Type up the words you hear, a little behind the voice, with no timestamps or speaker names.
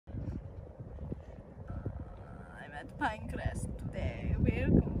at Pinecrest today.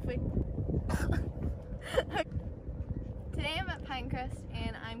 Welcome. Today I'm at Pinecrest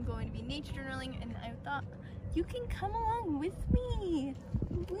and I'm going to be nature journaling, and I thought you can come along with me.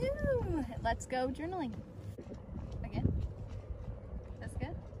 Woo! Let's go journaling. Again? That's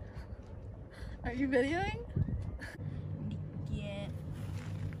good? Are you videoing? Yeah.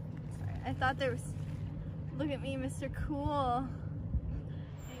 Sorry, I thought there was... Look at me, Mr. Cool.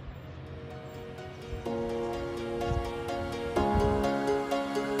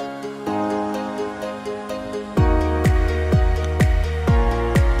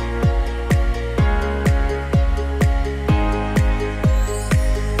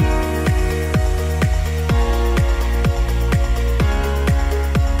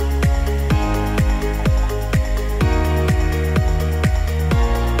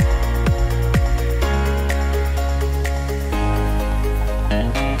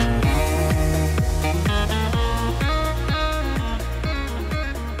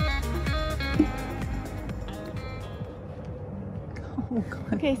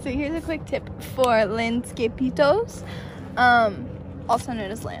 Okay, so here's a quick tip for landscapitos, also known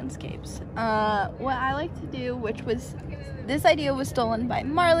as landscapes. What I like to do, this idea was stolen by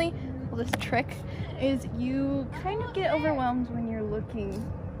Marley, well, this trick, is you kind of get overwhelmed when you're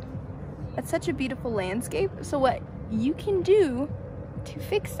looking at such a beautiful landscape. So what you can do to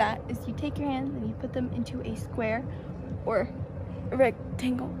fix that is you take your hands and you put them into a square or a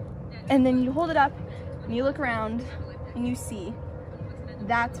rectangle, and then you hold it up and you look around and you see.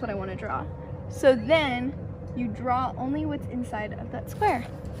 That's what I want to draw. So then you draw only what's inside of that square.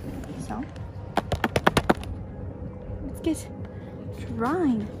 So let's get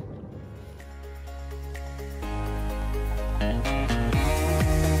drawing.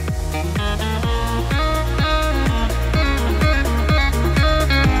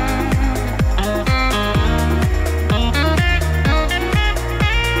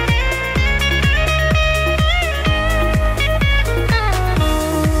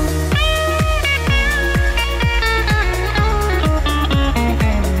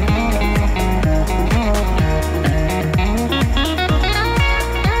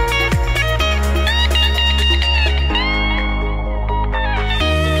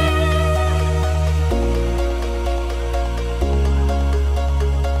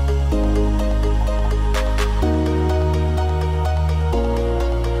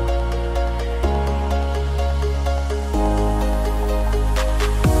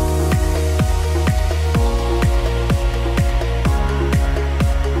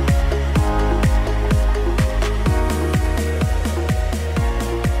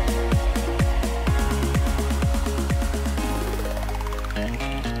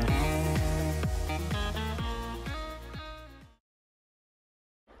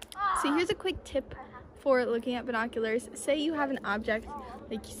 So here's a quick tip for looking at binoculars. Say you have an object,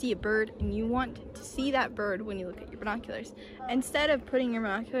 like you see a bird, and you want to see that bird when you look at your binoculars. Instead of putting your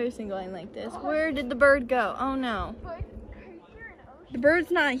binoculars and going like this, where did the bird go? Oh no. The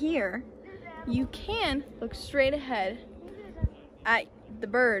bird's not here. You can look straight ahead at the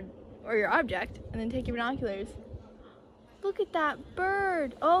bird or your object and then take your binoculars. Look at that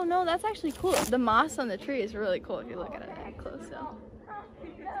bird. Oh no, that's actually cool. The moss on the tree is really cool if you look at it that close though.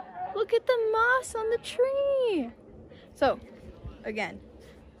 Look at the moss on the tree. So, again,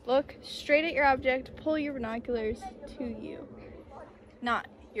 look straight at your object, pull your binoculars to you. Not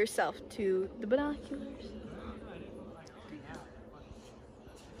yourself to the binoculars.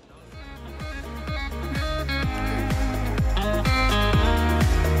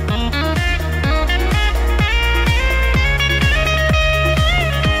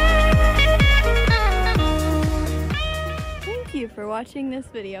 For watching this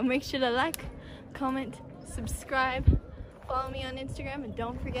video. Make sure to like, comment, subscribe, follow me on Instagram, and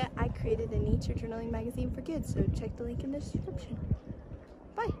don't forget I created a nature journaling magazine for kids, so check the link in the description.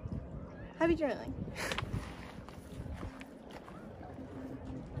 Bye. Happy journaling.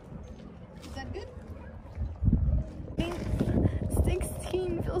 Is that good?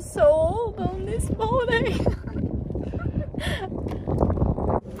 16 feels so old on this morning.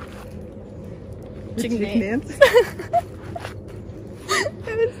 Chicken dance.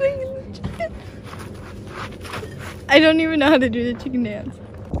 I was thinking the chicken. I don't even know how to do the chicken dance.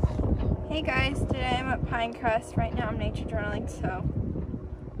 Hey guys, today I'm at Pinecrest. Right now I'm nature journaling, so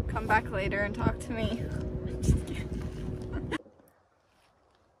come back later and talk to me. Just kidding.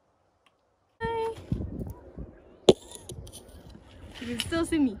 Hi. You can still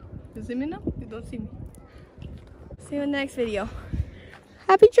see me. You see me now? You don't see me. See you in the next video.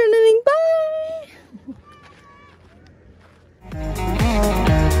 Happy journaling. Bye!